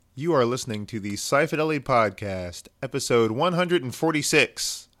You are listening to the Sci-Fidelity Podcast, episode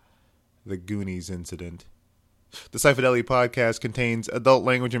 146, The Goonies Incident. The Sci-Fidelity Podcast contains adult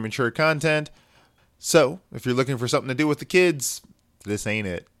language and mature content, so if you're looking for something to do with the kids, this ain't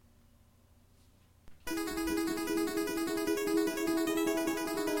it.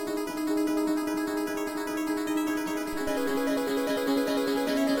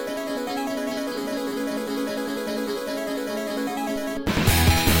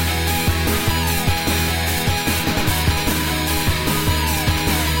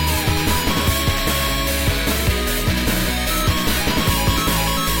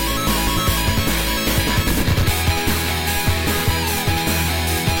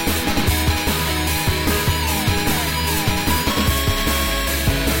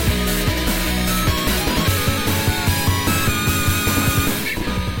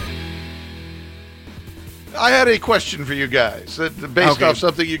 I had a question for you guys, based off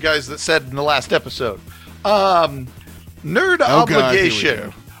something you guys that said in the last episode. Nerd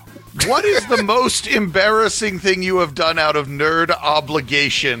obligation. What is the most embarrassing thing you have done out of nerd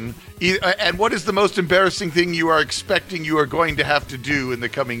obligation? And what is the most embarrassing thing you are expecting you are going to have to do in the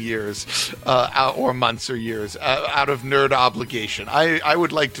coming years, or months or years, out of nerd obligation? I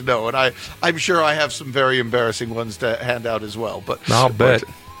would like to know, and I'm sure I have some very embarrassing ones to hand out as well. But I'll bet.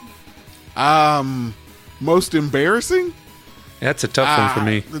 Most embarrassing? That's a tough one for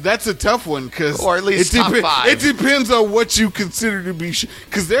me. That's a tough one because, or at least top five. It depends on what you consider to be.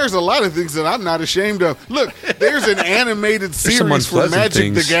 Because there's a lot of things that I'm not ashamed of. Look, there's an animated series for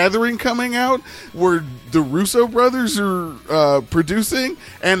Magic the Gathering coming out where the Russo brothers are producing,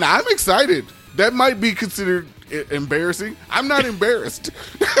 and I'm excited. That might be considered embarrassing. I'm not embarrassed.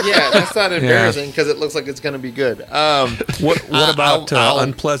 Yeah, that's not embarrassing because it looks like it's going to be good. What about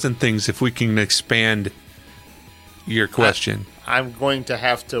unpleasant things? If we can expand your question. I'm going to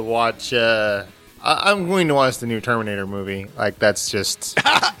have to watch. I'm going to watch the new Terminator movie. Like that's just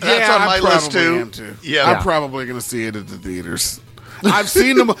that's on my list too. Yeah, I'm probably going to see it at the theaters. I've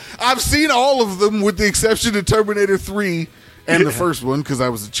seen them. I've seen all of them with the exception of Terminator 3 and the first one because I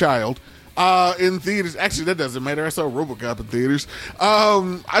was a child. In theaters. Actually, that doesn't matter. I saw RoboCop in theaters.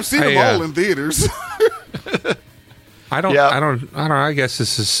 I've seen them all in theaters. I don't know. I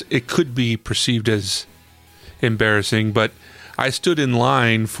guess it could be perceived as embarrassing, but I stood in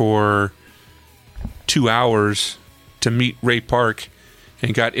line for 2 hours to meet Ray Park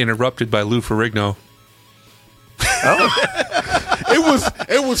and got interrupted by Lou Ferrigno. Oh.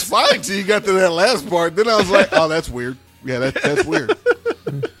 It was fine till you got to that last part. Then I was like, oh, that's weird. Yeah, that's weird.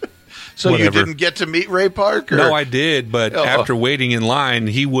 So you didn't get to meet Ray Park? Or? No, I did, but after waiting in line,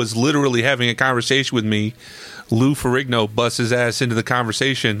 he was literally having a conversation with me. Lou Ferrigno busts his ass into the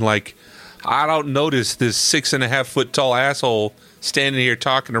conversation like, I don't notice this 6.5 foot tall asshole standing here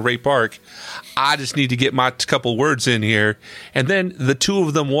talking to Ray Park. I just need to get my couple words in here. And then the two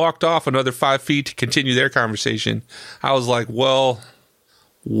of them walked off another 5 feet to continue their conversation. I was like, well,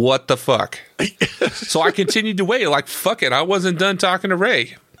 what the fuck? So I continued to wait. Like, fuck it. I wasn't done talking to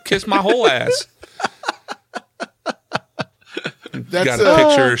Ray. Kiss my whole ass. Got a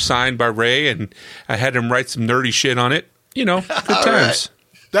picture signed by Ray, and I had him write some nerdy shit on it. You know, good times. Right.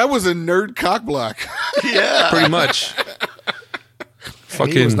 That was a nerd cock block. Yeah, pretty much.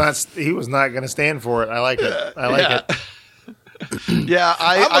 Fucking, he was not going to stand for it. I like it. I like it. Yeah,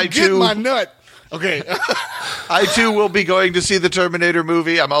 I get too. My nut. Okay. I too will be going to see the Terminator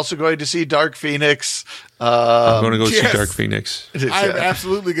movie. I'm also going to see Dark Phoenix. I'm going to go see Dark Phoenix. I'm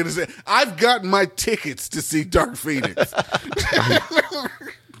absolutely going to say I've gotten my tickets to see Dark Phoenix.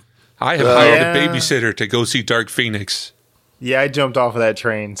 I have hired a babysitter to go see Dark Phoenix. Yeah, I jumped off of that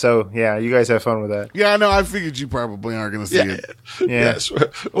train. So, yeah, you guys have fun with that. Yeah, I know. I figured you probably aren't going to see it. Yeah. Yes.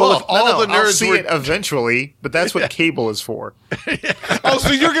 Well, if all the nerds I'll see it eventually, but that's what cable is for. Oh,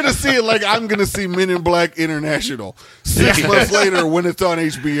 so you're going to see it like I'm going to see Men in Black International 6 months later when it's on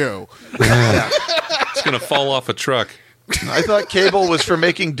HBO. It's going to fall off a truck. I thought cable was for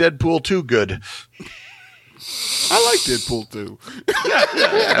making Deadpool 2 good. I like Deadpool 2.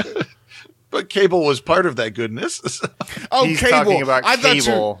 Yeah. But Cable was part of that goodness. Oh, He's Cable. talking about I thought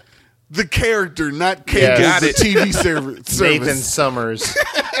Cable. The character, not Cable, Got the it. TV service. Nathan Summers.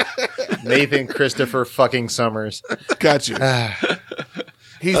 Nathan Christopher fucking Summers. Gotcha.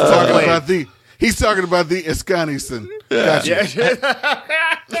 He's talking about the Escanison. Gotcha.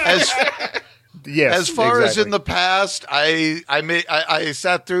 As far as in the past, I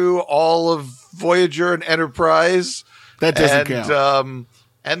sat through all of Voyager and Enterprise. That doesn't count.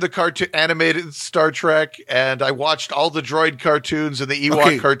 and the cartoon animated Star Trek, and I watched all the droid cartoons and the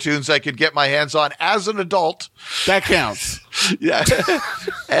Ewok cartoons I could get my hands on as an adult. That counts. Yeah.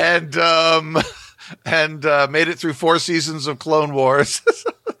 and made it through 4 seasons of Clone Wars.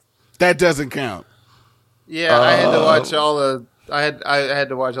 That doesn't count. Yeah, I had to watch all the. I had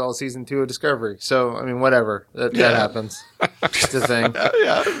to watch all season 2 of Discovery. So I mean, whatever. That happens. It's a thing.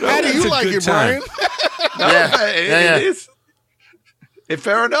 How do you like it, Brian? It is.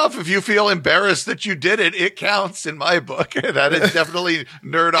 Fair enough. If you feel embarrassed that you did it, it counts in my book. That is definitely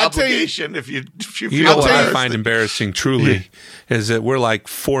nerd obligation. If you feel you know what I find embarrassing truly is that we're like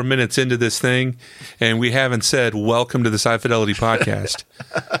 4 minutes into this thing and we haven't said welcome to the Sci Fidelity Podcast.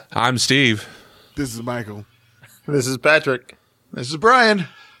 I'm Steve. This is Michael. This is Patrick. This is Brian.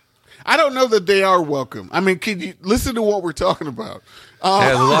 I don't know that they are welcome. I mean, can you listen to what we're talking about?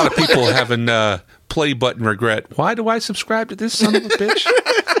 A lot of people having play button regret. Why do I subscribe to this son of a bitch?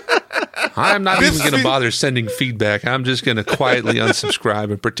 I'm not even going to bother sending feedback. I'm just going to quietly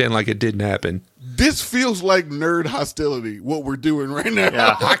unsubscribe and pretend like it didn't happen. This feels like nerd hostility, what we're doing right now.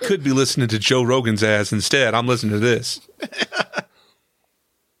 Yeah. I could be listening to Joe Rogan's ass instead. I'm listening to this.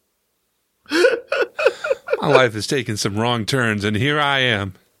 My life has taken some wrong turns, and here I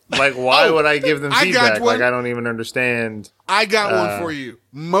am. Like, why would I give them feedback? Got one. Like, I don't even understand. I got one for you.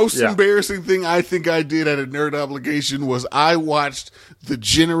 Most embarrassing thing I think I did at a nerd obligation was I watched the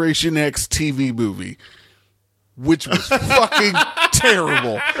Generation X TV movie, which was fucking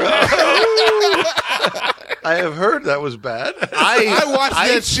terrible. I have heard that was bad. I watched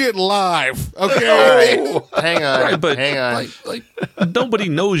that shit live. Okay. All right. Hang on. Right, but hang on. Like, nobody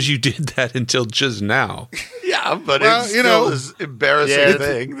knows you did that until just now. Yeah, but it's still this embarrassing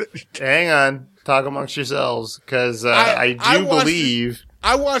thing. Hang on. Talk amongst yourselves, because I believe...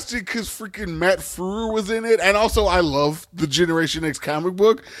 I watched it because freaking Matt Frewer was in it, and also I love the Generation X comic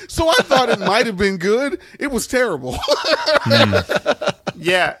book, so I thought it might have been good. It was terrible.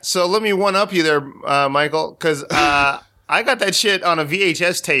 Yeah, so let me one-up you there, Michael, because I got that shit on a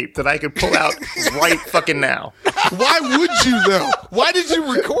VHS tape that I could pull out right fucking now. Why would you, though? Why did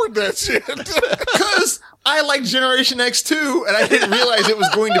you record that shit? Because I like Generation X too, and I didn't realize it was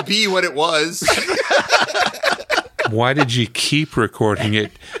going to be what it was. Why did you keep recording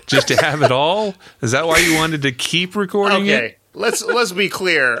it? Just to have it all? Is that why you wanted to keep recording it? Okay, let's be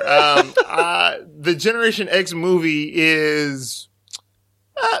clear. The Generation X movie is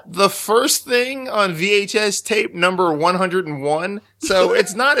the first thing on VHS tape number 101. So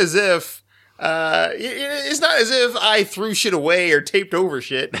it's not as if I threw shit away or taped over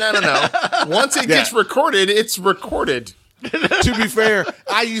shit. No. Once it gets recorded, it's recorded. To be fair,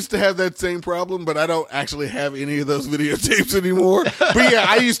 I used to have that same problem, but I don't actually have any of those videotapes anymore. But yeah,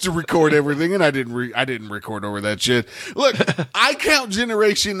 I used to record everything, and I didn't record over that shit. Look, I count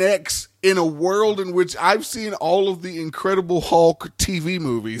Generation X in a world in which I've seen all of the Incredible Hulk TV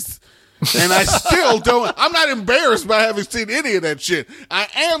movies. And I still don't. I'm not embarrassed by having seen any of that shit. I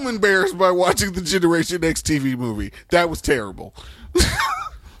am embarrassed by watching the Generation X TV movie. That was terrible.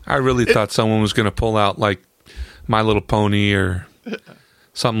 I really thought someone was going to pull out like My Little Pony or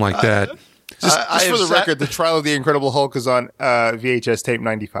something like that. Just for the record, The Trial of the Incredible Hulk is on VHS tape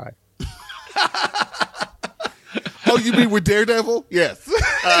 95. Oh, you mean with Daredevil? Yes.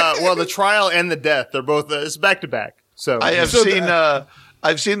 Well, The Trial and The Death, they're both it's back to back. So I have seen.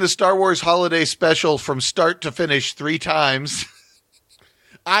 I've seen the Star Wars Holiday Special from start to finish 3 times.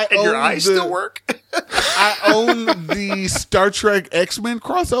 And your eyes still work? I own the Star Trek X-Men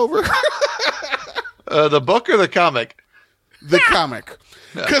crossover. The book or the comic? The comic.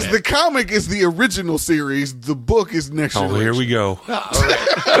 Because the comic is the original series. The book is Next Generation. Oh, here we go.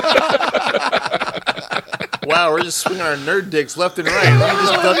 Wow, we're just swinging our nerd dicks left and right. Let me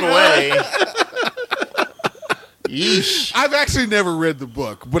just duck away. Yeesh. I've actually never read the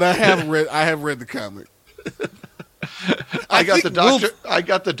book, but I have read the comic. I got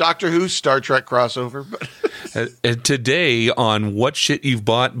the Doctor Who Star Trek crossover. But And today on What Shit You've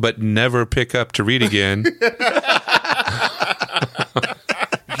Bought But Never Pick Up to Read Again.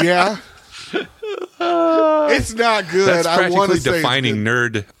 Yeah. It's not good. That's I want practically to say defining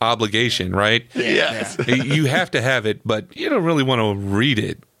nerd obligation, right? yes. You have to have it, but you don't really want to read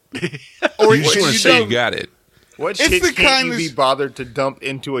it. Or You just want to say you got it. What It's shit the can't kind you of be bothered to dump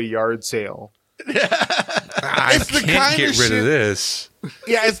into a yard sale? I It's the can't kind get of rid shit- of this.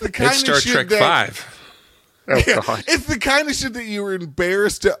 Yeah, it's the kind It's of Star shit Trek that 5. Oh, Yeah, God. it's the kind of shit that you were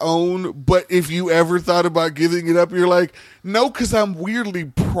embarrassed to own, but if you ever thought about giving it up, you're like, no, because I'm weirdly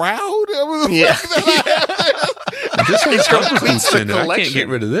proud of the Yeah. fact that I have This has completes boots the in it. I can't collection. get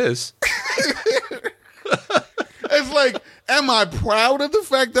rid of this. It's like Am I proud of the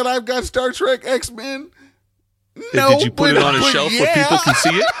fact that I've got Star Trek X-Men? No. Did you put it on a shelf where people can see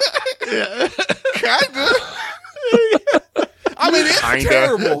it? Kinda. I mean, it's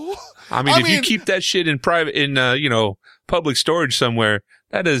terrible. I mean, if you keep that shit in private, in public storage somewhere,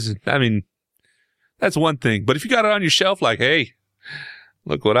 that's one thing. But if you got it on your shelf, like, hey,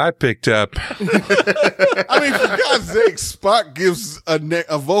 look what I picked up. I mean, for God's sake, Spock gives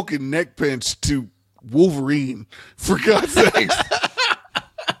a Vulcan neck pinch to Wolverine. For God's sake.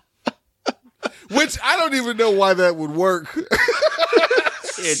 Which I don't even know why that would work.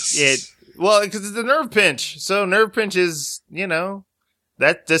 Well, because it's a nerve pinch. So nerve pinch is,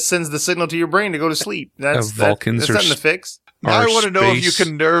 that just sends the signal to your brain to go to sleep. That's nothing to fix. I want to know if you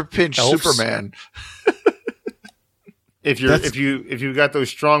can nerve pinch Superman. If you got those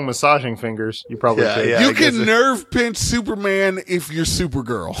strong massaging fingers, you probably could. Yeah, you can nerve pinch Superman if you're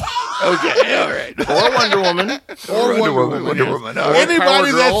Supergirl. Okay, all right. Or Wonder Woman. Or Wonder Woman.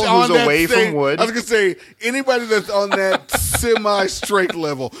 Anybody that's on that away from wood. I was gonna say anybody that's on that semi-straight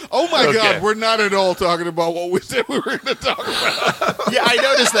level. Oh my God, we're not at all talking about what we said we were going to talk about. Yeah, I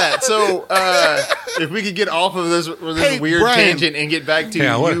noticed that. So if we could get off of this weird tangent and get back to you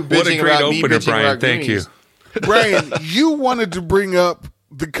bitching about me bitching Brian. about Thank Goonies. you. Brian, you wanted to bring up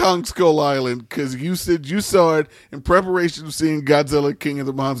the Kong Skull Island because you said you saw it in preparation of seeing Godzilla King of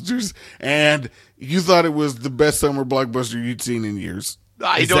the Monsters, and you thought it was the best summer blockbuster you'd seen in years.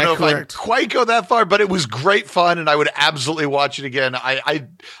 I don't know if I'd quite go that far, but it was great fun, and I would absolutely watch it again.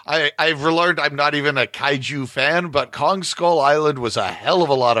 I've learned I'm not even a kaiju fan, but Kong Skull Island was a hell of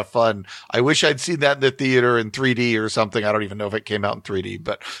a lot of fun. I wish I'd seen that in the theater in 3D or something. I don't even know if it came out in 3D,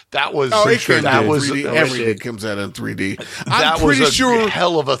 but that was everything comes out in 3D. That was a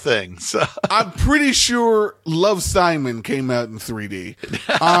hell of a thing. So. I'm pretty sure Love, Simon came out in 3D.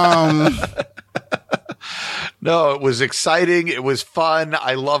 No, it was exciting. It was fun.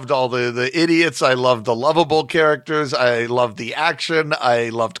 I loved all the idiots. I loved the lovable characters. I loved the action. I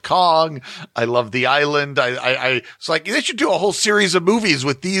loved Kong. I loved the island. I was like, they should do a whole series of movies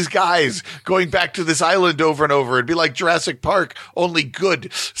with these guys going back to this island over and over. It'd be like Jurassic Park, only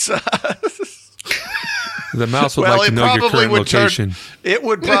good. So the mouse would like to know your current location. It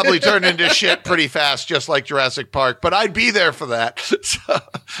would probably turn into shit pretty fast, just like Jurassic Park, but I'd be there for that. So,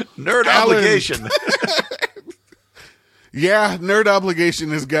 nerd obligation. Yeah, nerd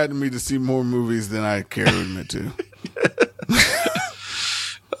obligation has gotten me to see more movies than I care to admit to.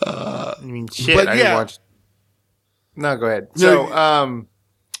 I mean, shit. But I watched. No, go ahead. So,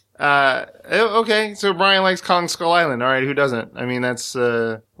 okay. So Brian likes Kong Skull Island. All right, who doesn't? I mean, that's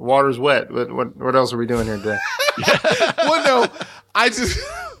water's wet. What else are we doing here today? Well, no, I just.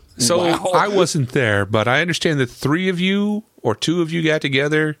 So I wasn't there, but I understand that 3 of you or 2 of you got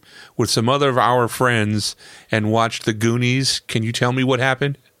together with some other of our friends and watched the Goonies. Can you tell me what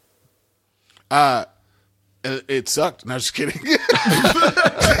happened? It sucked. No, just kidding.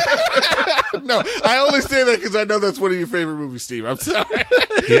 No, I only say that because I know that's one of your favorite movies, Steve. I'm sorry.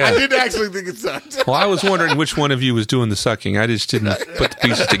 Yeah. I didn't actually think it sucked. Well, I was wondering which one of you was doing the sucking. I just didn't put the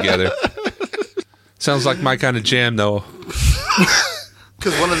pieces together. Sounds like my kind of jam, though.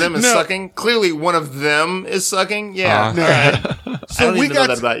 Because one of them is sucking. Clearly, one of them is sucking. Yeah. All right. So I don't even know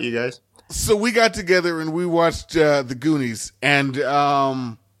that about you guys. So we got together and we watched the Goonies. And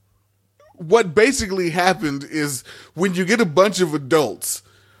what basically happened is when you get a bunch of adults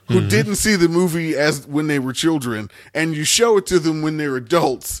who didn't see the movie as when they were children, and you show it to them when they're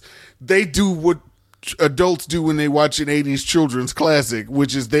adults, they do what adults do when they watch an 80s children's classic,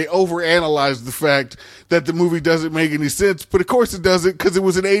 which is they overanalyze the fact that the movie doesn't make any sense. But of course it doesn't, because it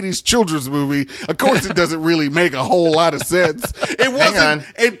was an 80s children's movie. Of course it doesn't really make a whole lot of sense. It wasn't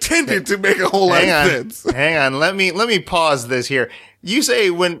intended to make a whole lot of sense. Hang on. Let me pause this here. You say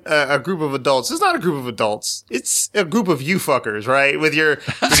when a group of adults, it's not a group of adults. It's a group of you fuckers, right? With your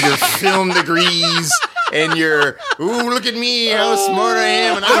film degrees and your, ooh, look at me, how smart I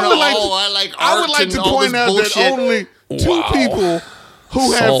am. And I like art. I would like to point out bullshit. That only two people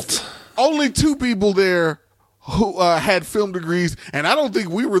who only 2 people there who had film degrees, and I don't think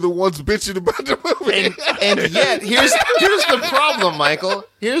we were the ones bitching about the movie. And yet, here's the problem, Michael.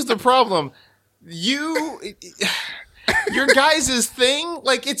 Here's the problem. Your guys' thing,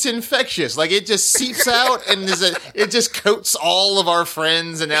 like, it's infectious. Like, it just seeps out and it just coats all of our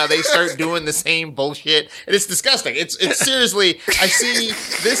friends, and now they start doing the same bullshit. And it's disgusting. It's seriously, I see,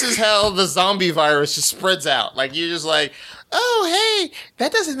 this is how the zombie virus just spreads out. Like, you're just like, oh, hey,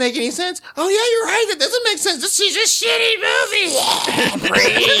 that doesn't make any sense. Oh, yeah, you're right. That doesn't make sense. This is a shitty movie.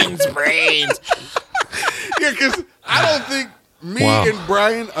 Yeah, brains. Yeah, because I don't think Me and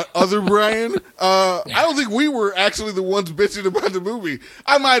Brian, other Brian, I don't think we were actually the ones bitching about the movie.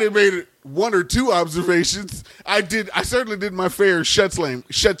 I might have made one or two observations. I certainly did my fair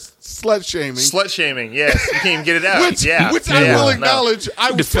slut shaming. Slut shaming, yes. You can't even get it out. Which I will acknowledge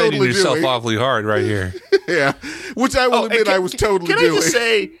I was defending totally yourself doing. awfully hard right here. Yeah. Which I will admit I was totally doing. Can I just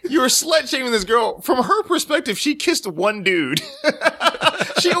say, you were slut shaming this girl. From her perspective, she kissed one dude.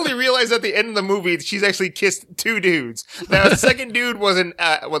 She only realized at the end of the movie she's actually kissed two dudes. Now, the second dude was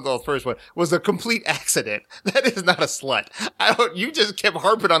the first one was a complete accident. That is not a slut. You just kept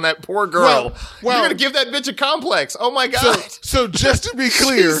harping on that poor girl. Well, you're gonna give that bitch a complex. Oh my God. So just to be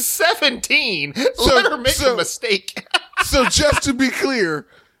clear. She's 17. Let her make a mistake. So just to be clear,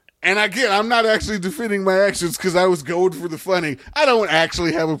 and again, I'm not actually defending my actions because I was going for the funny. I don't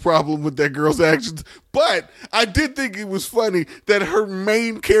actually have a problem with that girl's actions, but I did think it was funny that her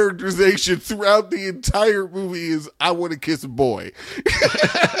main characterization throughout the entire movie is, I want to kiss a boy.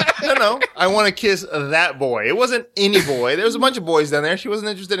 No, I want to kiss that boy. It wasn't any boy. There was a bunch of boys down there. She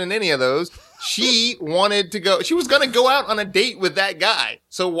wasn't interested in any of those. She wanted to go. She was going to go out on a date with that guy.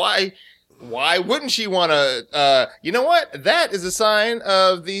 So why wouldn't she want to, you know what? That is a sign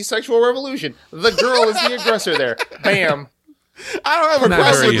of the sexual revolution. The girl is the aggressor there. Bam. I don't have a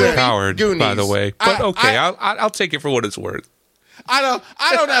problem with that. Empowered, by the way. But I'll take it for what it's worth. I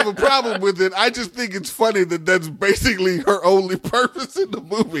don't have a problem with it. I just think it's funny that that's basically her only purpose in the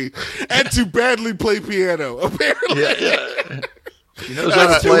movie, and to badly play piano. Apparently, yeah. She knows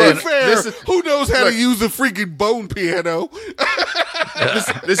how to play. Who knows how to use a freaking bone piano?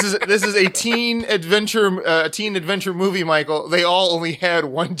 This is a teen adventure movie, Michael. They all only had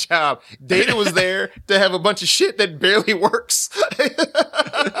one job. Data was there to have a bunch of shit that barely works. Or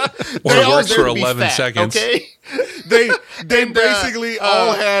it works for 11 seconds. Okay, they basically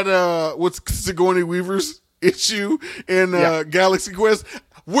all had what's Sigourney Weaver's issue in Galaxy Quest.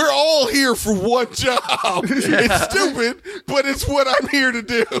 We're all here for one job. It's stupid, but it's what I'm here to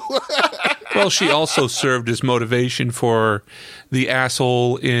do. Well, she also served as motivation for the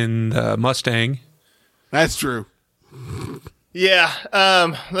asshole in Mustang. That's true. Yeah.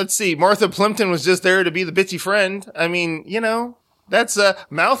 Let's see. Martha Plimpton was just there to be the bitchy friend. I mean, that's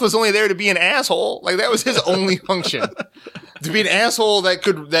Mouth was only there to be an asshole. Like, that was his only function. To be an asshole that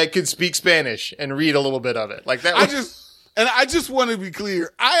could speak Spanish and read a little bit of it. Like that was I just want to be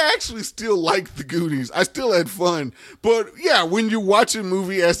clear. I actually still like the Goonies. I still had fun. But yeah, when you watch a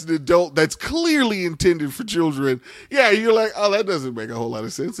movie as an adult that's clearly intended for children, yeah, you're like, oh, that doesn't make a whole lot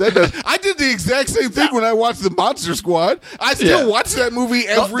of sense. That does. I did the exact same thing when I watched The Monster Squad. I still watch that movie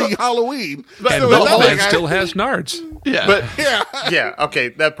every Halloween. And Bellman still has nards. Yeah. But yeah, okay,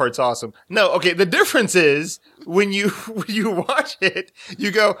 that part's awesome. No, okay, the difference is when you watch it,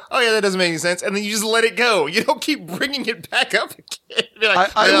 you go, oh yeah, that doesn't make any sense, and then you just let it go. You don't keep bringing it back up again. You're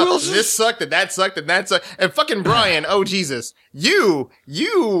like, this sucked, and that sucked, and that sucked. And fucking Brian, oh Jesus, you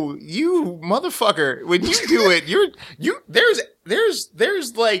motherfucker, when you do it,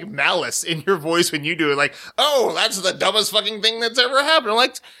 there's like malice in your voice when you do it. Like, oh, that's the dumbest fucking thing that's ever happened. I'm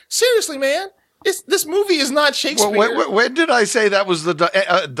like, seriously, man. This movie is not Shakespeare. When did I say that was the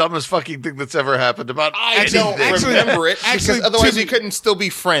dumbest fucking thing that's ever happened about anything? I don't remember it, because otherwise we couldn't still be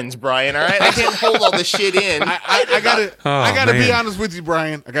friends, Brian, all right? I can't hold all this shit in. I gotta be honest with you,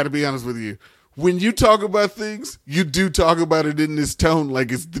 Brian. I gotta be honest with you. When you talk about things, you do talk about it in this tone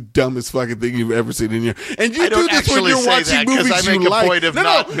like it's the dumbest fucking thing you've ever seen in your. And you do this when you're watching movies you like. Point of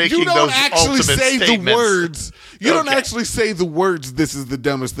not making you don't those actually say statements. the words. You don't actually say the words, this is the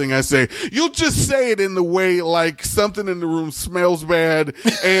dumbest thing I say. You'll just say it in the way like something in the room smells bad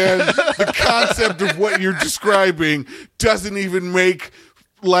and the concept of what you're describing doesn't even make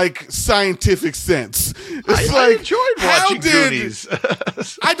like scientific sense. I enjoyed watching Goonies.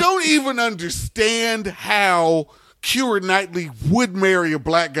 I don't even understand how Keira Knightley would marry a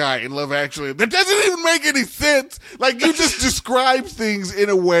black guy in Love Actually. That doesn't even make any sense. Like, you just describe things in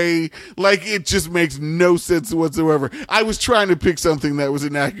a way like it just makes no sense whatsoever. I was trying to pick something that was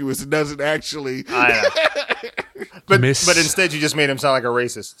innocuous. It doesn't actually. But instead you just made him sound like a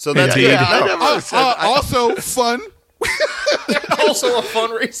racist. So that's also fun. Also a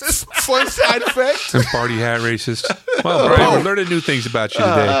fun racist. Fun side effect. And party hat racist. Well, Brian, we're learning new things about you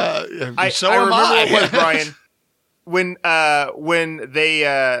today. I remember what was, Brian. When they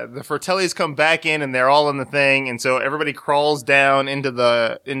the Fratellis come back in and they're all in the thing, and so everybody crawls down into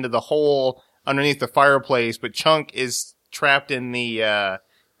the hole underneath the fireplace, but Chunk is trapped in the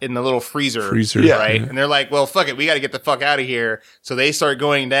in the little freezer, yeah. right? And they're like, well, fuck it, we got to get the fuck out of here. So they start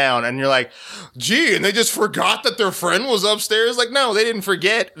going down, and you're like, gee, and they just forgot that their friend was upstairs? Like, no, they didn't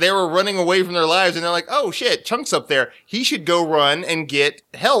forget. They were running away from their lives, and they're like, oh shit, Chunk's up there. He should go run and get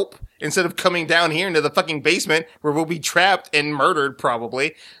help instead of coming down here into the fucking basement where we'll be trapped and murdered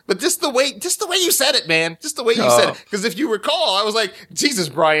probably. But just the way you said it, man. Just the way you said it. Because if you recall, I was like, Jesus,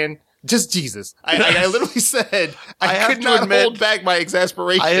 Brian. Just Jesus. I literally said I could not hold back my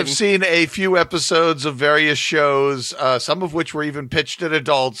exasperation. I have seen a few episodes of various shows, some of which were even pitched at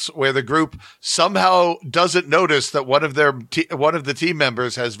adults, where the group somehow doesn't notice that one of the team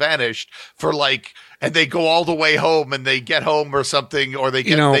members has vanished for like, and they go all the way home and they get home or something, or they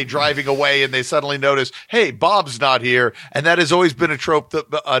driving away and they suddenly notice, hey, Bob's not here. And that has always been a trope that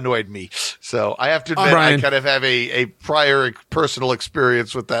annoyed me. So I have to admit, Brian, I kind of have a prior personal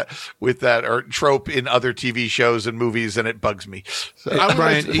experience with that or trope in other TV shows and movies, and it bugs me. So,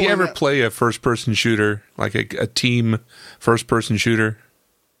 Brian, do you ever play a first-person shooter, like a team first-person shooter?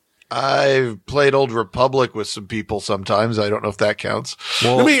 I've played Old Republic with some people sometimes. I don't know if that counts.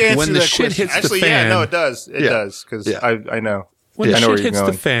 Well, Let me answer when the that shit question. hits Actually, the fan, yeah, no, it does. It does, because I know. When I the know shit where hits you're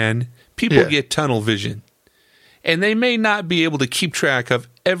the going. fan, people get tunnel vision. And they may not be able to keep track of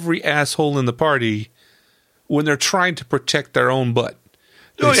every asshole in the party when they're trying to protect their own butt.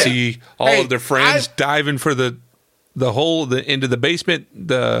 They see all of their friends diving for the hole into the basement,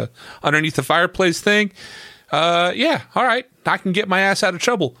 the underneath the fireplace thing. All right, I can get my ass out of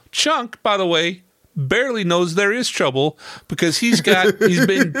trouble. Chunk, by the way, barely knows there is trouble because he's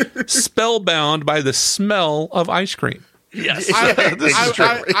been spellbound by the smell of ice cream. Yes,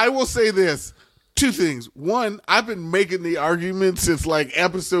 I will say this. Two things. One, I've been making the argument since like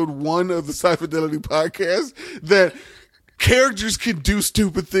episode 1 of the Sci Fidelity podcast that characters can do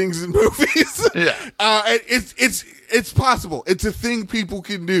stupid things in movies. Yeah. It's possible. It's a thing people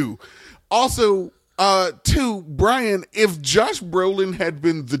can do. Also, two, Brian, if Josh Brolin had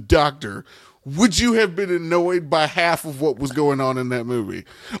been the Doctor, would you have been annoyed by half of what was going on in that movie?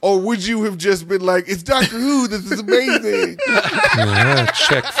 Or would you have just been like, it's Doctor Who, this is amazing?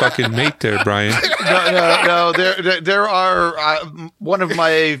 Check fucking mate there, Brian. No. There are one of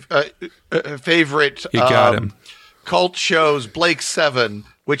my favorite You got him. cult shows, Blake 7,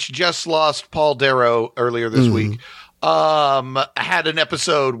 which just lost Paul Darrow earlier this week. Had an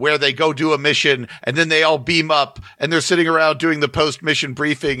episode where they go do a mission and then they all beam up and they're sitting around doing the post-mission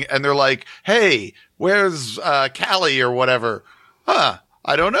briefing and they're like, hey, where's Callie or whatever?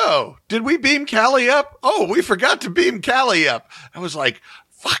 I don't know. Did we beam Callie up? Oh, we forgot to beam Callie up. I was like,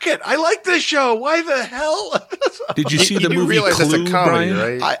 fuck it. I like this show. Why the hell? Did you see the You movie realize Clue, it's a comedy,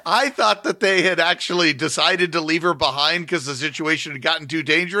 Brian? right? I thought that they had actually decided to leave her behind because the situation had gotten too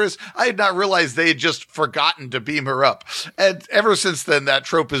dangerous. I had not realized they had just forgotten to beam her up. And ever since then, that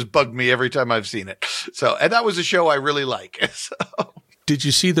trope has bugged me every time I've seen it. So, and that was a show I really like. So. Did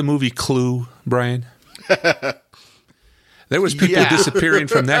you see the movie Clue, Brian? There was people disappearing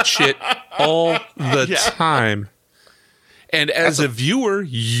from that shit all the time. And as a viewer,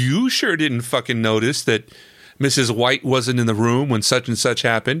 you sure didn't fucking notice that Mrs. White wasn't in the room when such and such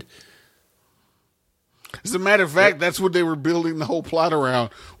happened. As a matter of fact, that's what they were building the whole plot around.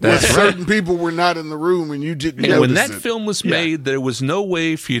 Where certain people were not in the room and you didn't notice when that it. film was made, there was no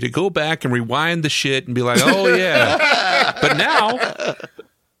way for you to go back and rewind the shit and be like, oh, yeah. But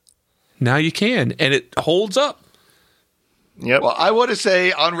now you can. And it holds up. Yep. Well, I want to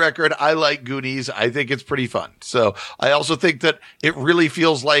say on record, I like Goonies. I think it's pretty fun. So I also think that it really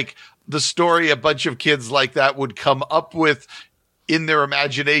feels like the story a bunch of kids like that would come up with in their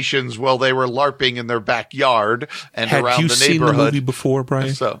imaginations while they were LARPing in their backyard and around the neighborhood. Had you seen the movie before,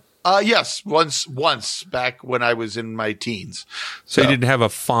 Brian? So, yes, once back when I was in my teens. So you didn't have a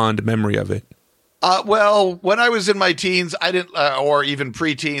fond memory of it? Well, when I was in my teens, I didn't, or even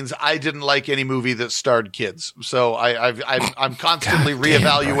preteens, I didn't like any movie that starred kids. So I'm constantly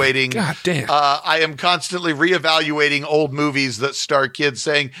reevaluating. God damn. I am constantly reevaluating old movies that star kids,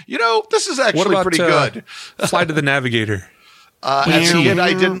 saying, this is actually pretty good. Flight of the Navigator. As a kid,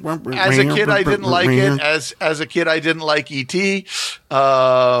 I didn't like it. As a kid, I didn't like E.T.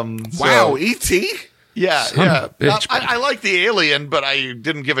 Wow, E.T.? Yeah. I like the alien, but I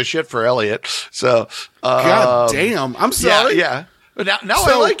didn't give a shit for Elliot. So, God damn. I'm sorry. Yeah. But now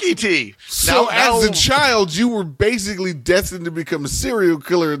I like E.T. So as a child, you were basically destined to become a serial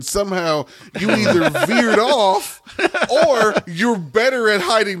killer, and somehow you either veered off or you're better at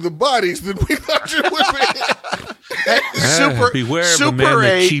hiding the bodies than we thought you would be. Beware of a man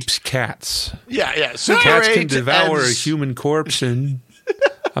that keeps cats. Yeah. Cats can devour a human corpse in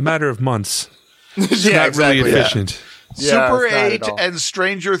a matter of months. It's not really efficient. Super it's not at 8 all. and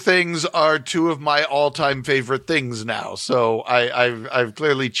Stranger Things are two of my all-time favorite things now. So I've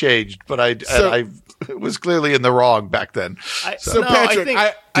clearly changed, but I was clearly in the wrong back then. So Patrick,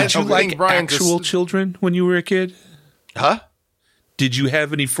 Did you like Brian actual children when you were a kid? Huh? Did you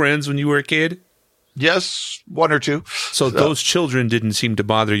have any friends when you were a kid? Yes, one or two. So those children didn't seem to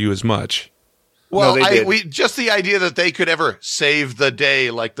bother you as much. Well, No, they did. just the idea that they could ever save the day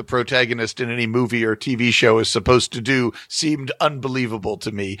like the protagonist in any movie or TV show is supposed to do seemed unbelievable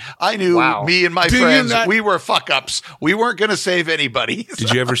to me. I knew me and my friends, we were fuck-ups. We weren't going to save anybody.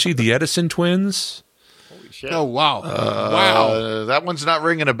 Did you ever see the Edison twins? Holy shit. Oh, wow. Wow. That one's not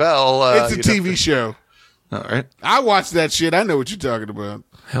ringing a bell. It's a TV show. All right. I watched that shit. I know what you're talking about.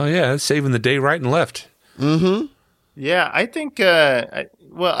 Hell yeah, it's saving the day right and left. Mm-hmm. Yeah, I think.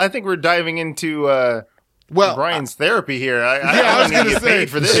 I think we're diving into Brian's therapy here. I was going to say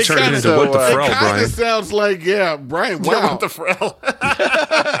for this. It turned into what the Frel, Brian. It kind of sounds like Brian. Wow, what the Frel.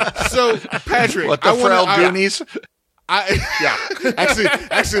 So Patrick, what the Frel Goonies? Actually,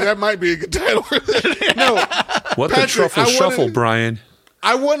 that might be a good title for this. No, what Patrick, the truffle shuffle, Brian?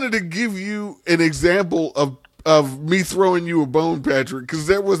 I wanted to give you an example of me throwing you a bone, Patrick, because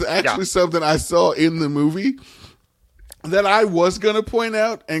there was actually something I saw in the movie that I was going to point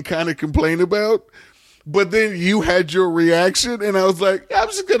out and kind of complain about, but then you had your reaction, and I was like, I'm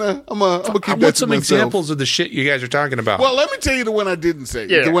going to keep that to What's some myself. examples of the shit you guys are talking about? Well, let me tell you the one I didn't say.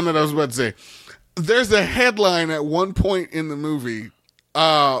 Yeah. The one that I was about to say. There's a headline at one point in the movie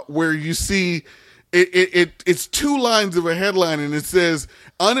where you see it's two lines of a headline, and it says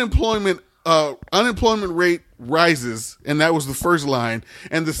unemployment rate rises, and that was the first line,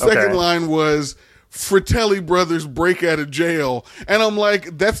 and the second line was Fratelli brothers break out of jail. And I'm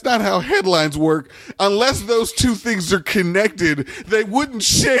like, that's not how headlines work. Unless those two things are connected, they wouldn't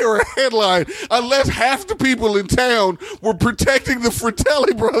share a headline unless half the people in town were protecting the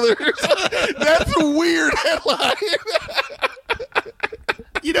Fratelli brothers. That's a weird headline.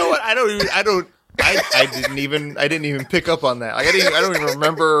 You know what? I didn't even pick up on that. Like I don't even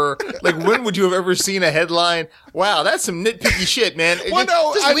remember. Like, when would you have ever seen a headline? Wow, that's some nitpicky shit, man.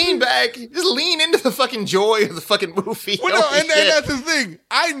 Well, just lean back, just lean into the fucking joy of the fucking movie. Well, and that's the thing.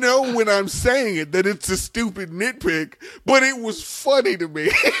 I know when I'm saying it that it's a stupid nitpick, but it was funny to me.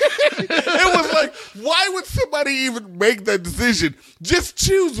 It was like, why would somebody even make that decision? Just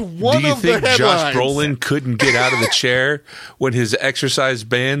choose one of the headlines. Do you think Josh Brolin couldn't get out of the chair when his exercise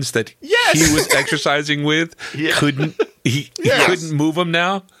bands that he was exercising with couldn't move him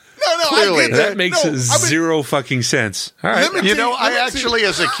now? No, Clearly. I get That makes zero fucking sense. All right. I actually,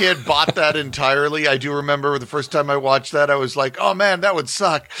 as a kid, bought that entirely. I do remember the first time I watched that, I was like, oh man, that would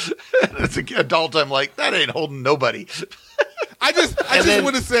suck. As an adult, I'm like, that ain't holding nobody. I just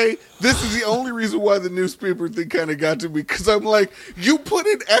want to say this is the only reason why the newspaper thing kind of got to me, because I'm like, you put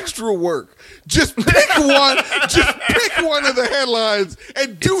in extra work. Just pick one. Just pick one of the headlines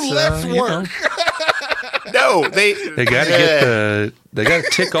and do less work. No, they got to they got to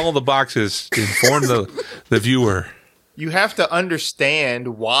tick all the boxes to inform the viewer. You have to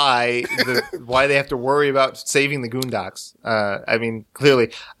understand why they have to worry about saving the Goondocks. I mean,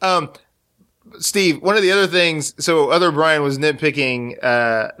 clearly. Steve, one of the other things, other Brian was nitpicking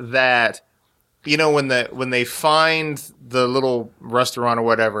that, when they find the little restaurant or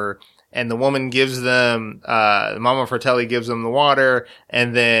whatever, and the woman gives them, Mama Fratelli gives them the water,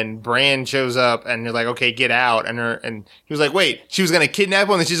 and then Bran shows up, and they're like, okay, get out. And he was like, wait, she was going to kidnap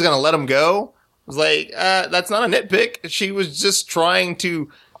him, and then she's going to let him go? I was like, that's not a nitpick. She was just trying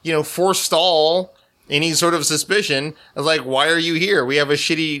to, forestall any sort of suspicion. I was like, why are you here? We have a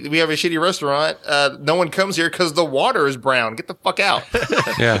shitty restaurant. No one comes here because the water is brown. Get the fuck out.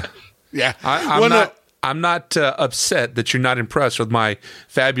 Yeah. Yeah. I'm not upset that you're not impressed with my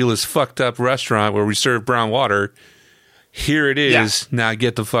fabulous fucked up restaurant where we serve brown water. Here it is. Yeah. Now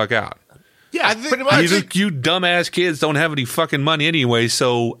get the fuck out. Yeah, pretty much. You dumbass kids don't have any fucking money anyway,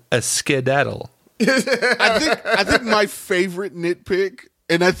 so a skedaddle. I think my favorite nitpick,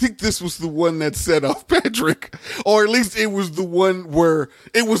 and I think this was the one that set off Patrick, or at least it was the one where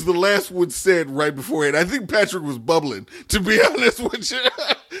it was the last one said right before it. I think Patrick was bubbling, to be honest with you.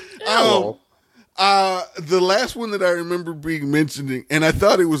 The last one that I remember being mentioning, and I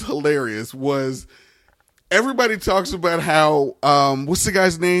thought it was hilarious, was everybody talks about how, what's the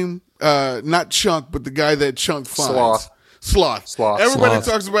guy's name? Not Chunk, but the guy that Chunk finds. Sloth. Everybody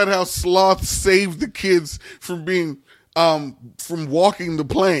talks about how Sloth saved the kids from being from walking the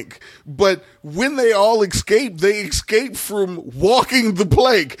plank. But when they all escape, they escape from walking the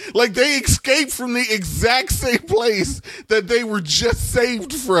plank. Like, they escape from the exact same place that they were just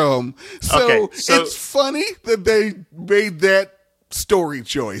saved from. So it's funny that they made that story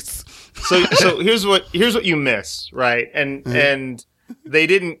choice. So here's what you miss, right? And they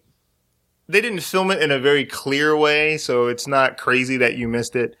didn't film it in a very clear way, so it's not crazy that you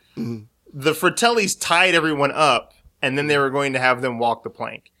missed it. Mm-hmm. The Fratellis tied everyone up, and then they were going to have them walk the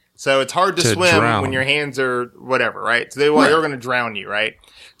plank. So it's hard to swim when your hands are whatever, right? So they were going to drown you, right?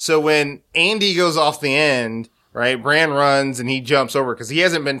 So when Andy goes off the end, right, Bran runs and he jumps over because he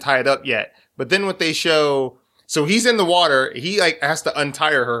hasn't been tied up yet. But then what they show, so he's in the water, he like has to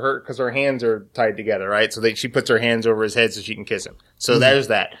untie her because her hands are tied together, right? So she puts her hands over his head so she can kiss him. So there's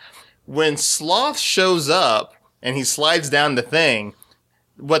that. When Sloth shows up and he slides down the thing,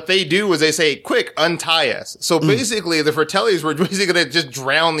 what they do is they say, quick, untie us. So basically, the Fratellis were basically going to just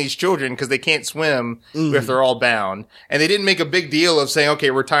drown these children because they can't swim if they're all bound. And they didn't make a big deal of saying,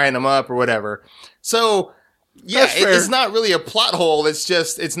 okay, we're tying them up or whatever. So, yeah, it's not really a plot hole. It's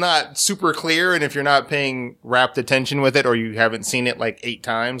just, it's not super clear. And if you're not paying rapt attention with it or you haven't seen it like 8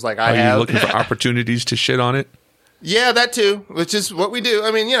 times like I have. Are you looking for opportunities to shit on it? Yeah, that too, which is what we do. I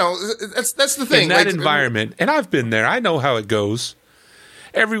mean, that's the thing. In that environment, and I've been there, I know how it goes.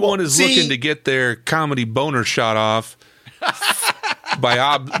 Everyone is looking to get their comedy boner shot off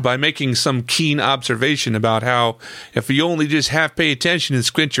by making some keen observation about how if you only just half pay attention and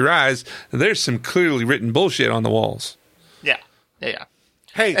squint your eyes, there's some clearly written bullshit on the walls. Yeah.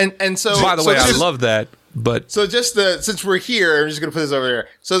 Hey, and so by the way, I love that. But so since we're here, I'm just gonna put this over there.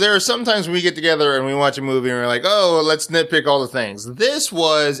 So there are sometimes when we get together and we watch a movie and we're like, oh, let's nitpick all the things. This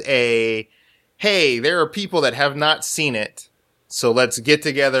was hey, there are people that have not seen it. So let's get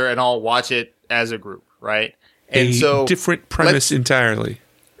together and all watch it as a group, right? And a different premise entirely.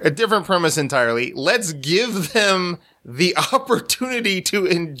 A different premise entirely. Let's give them the opportunity to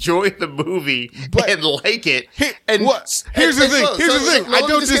enjoy the movie and like it. Here's the thing. I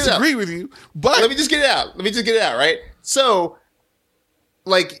don't disagree with you, but let me just get it out, right? So,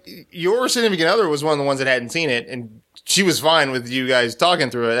 like, your significant other was one of the ones that hadn't seen it, and she was fine with you guys talking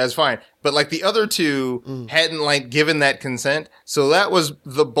through it. That's fine. But like the other two hadn't like given that consent. So that was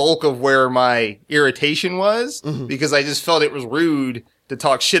the bulk of where my irritation was because I just felt it was rude to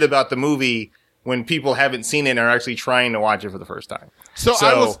talk shit about the movie when people haven't seen it and are actually trying to watch it for the first time. So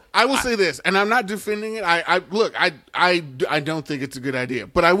I will say this, and I'm not defending it. I don't think it's a good idea,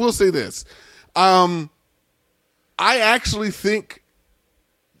 but I will say this. I actually think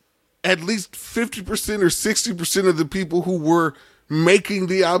at least 50% or 60% of the people who were making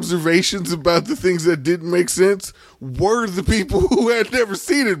the observations about the things that didn't make sense were the people who had never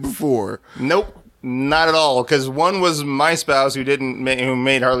seen it before. Nope, not at all. Because one was my spouse who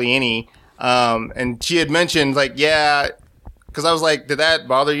made hardly any, and she had mentioned like, yeah, because I was like, did that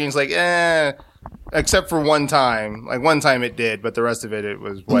bother you? And it's like, except for one time. Like one time it did, but the rest of it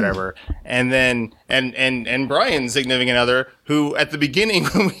was whatever. And then, and Brian's significant other, who at the beginning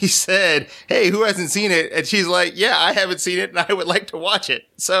when we said, hey, who hasn't seen it? And she's like, yeah, I haven't seen it and I would like to watch it.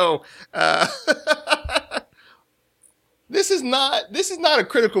 So, this is not a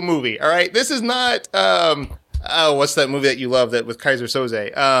critical movie. All right. This is not, what's that movie that you love that with Kaiser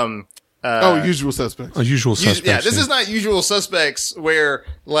Soze? Usual Suspects. Usual Suspects. Yeah. This is not Usual Suspects where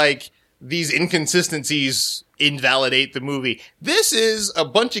like, these inconsistencies invalidate the movie. This is a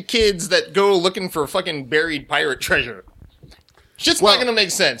bunch of kids that go looking for fucking buried pirate treasure. Shit's not gonna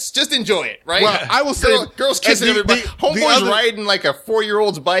make sense. Just enjoy it, right? Well, I will say, girls kissing everybody. Homeboy's riding like a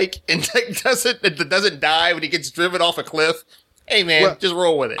 4-year-old's bike and doesn't die when he gets driven off a cliff. Hey man, just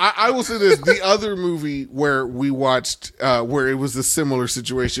roll with it. I will say this: the other movie where we watched, where it was a similar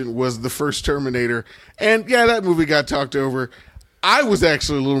situation, was the first Terminator, and yeah, that movie got talked over. I was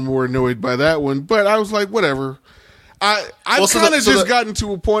actually a little more annoyed by that one, but I was like, whatever. I've kind of just gotten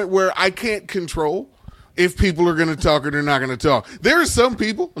to a point where I can't control if people are going to talk or they're not going to talk. There are some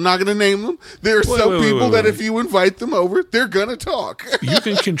people, I'm not going to name them, there are some people that if you invite them over, they're going to talk. You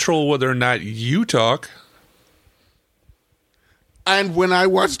can control whether or not you talk. And when I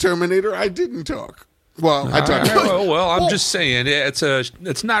watched Terminator, I didn't talk. Well, I talked. I'm just saying,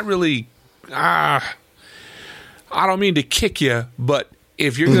 it's not really... I don't mean to kick you, but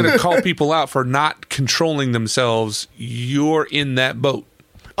if you're going to call people out for not controlling themselves, you're in that boat.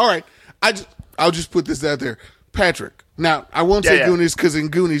 All right. I'll just put this out there. Patrick. Now, I won't say Goonies because in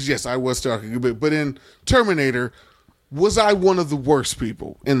Goonies, yes, I was talking a bit. But in Terminator, was I one of the worst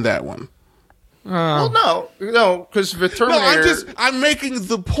people in that one? Well, no, because the Terminator. I'm making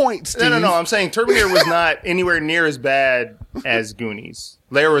the point, Steve. No. I'm saying Terminator was not anywhere near as bad as Goonies.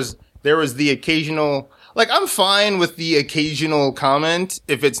 There was the occasional. Like, I'm fine with the occasional comment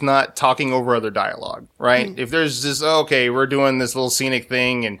if it's not talking over other dialogue, right? If there's this, okay, we're doing this little scenic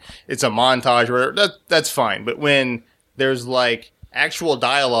thing and it's a montage or whatever, that's fine. But when there's like actual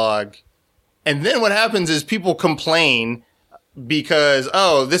dialogue, and then what happens is people complain because,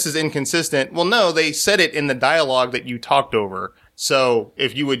 oh, this is inconsistent. Well, no, they said it in the dialogue that you talked over. So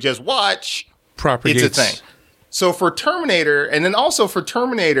if you would just watch, propagates. It's a thing. So for Terminator, and then also for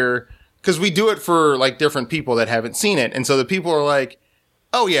Terminator, because we do it for like different people that haven't seen it. And so the people are like,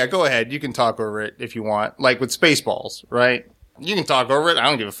 oh yeah, go ahead. You can talk over it if you want. Like with Spaceballs, right? You can talk over it. I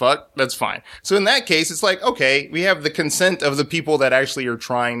don't give a fuck. That's fine. So in that case, it's like, okay, we have the consent of the people that actually are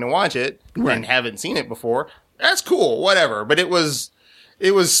trying to watch it and haven't seen it before. That's cool. Whatever. But it was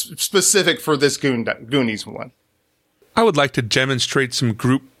specific for this Goonies one. I would like to demonstrate some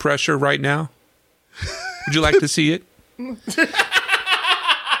group pressure right now. Would you like to see it?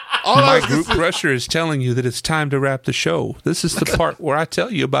 My group pressure is telling you that it's time to wrap the show. This is the part where I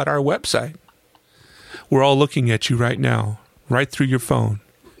tell you about our website. We're all looking at you right now, right through your phone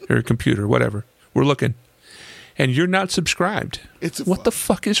or your computer, whatever. We're looking. And you're not subscribed. What the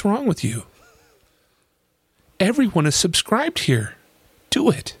fuck is wrong with you? Everyone is subscribed here.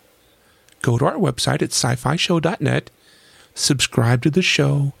 Do it. Go to our website at sci-fi-show.net. Subscribe to the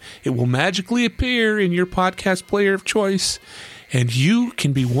show. It will magically appear in your podcast player of choice. And you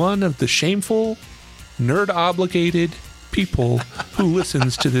can be one of the shameful, nerd-obligated people who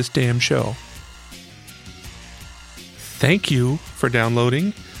listens to this damn show. Thank you for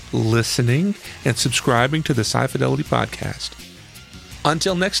downloading, listening, and subscribing to the Sci Fidelity Podcast.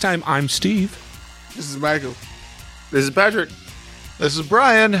 Until next time, I'm Steve. This is Michael. This is Patrick. This is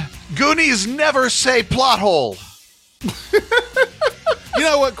Brian. Goonies never say plot hole. You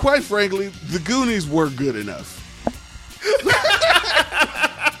know what? Quite frankly, the Goonies were good enough.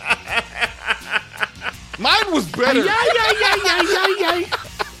 Mine was better.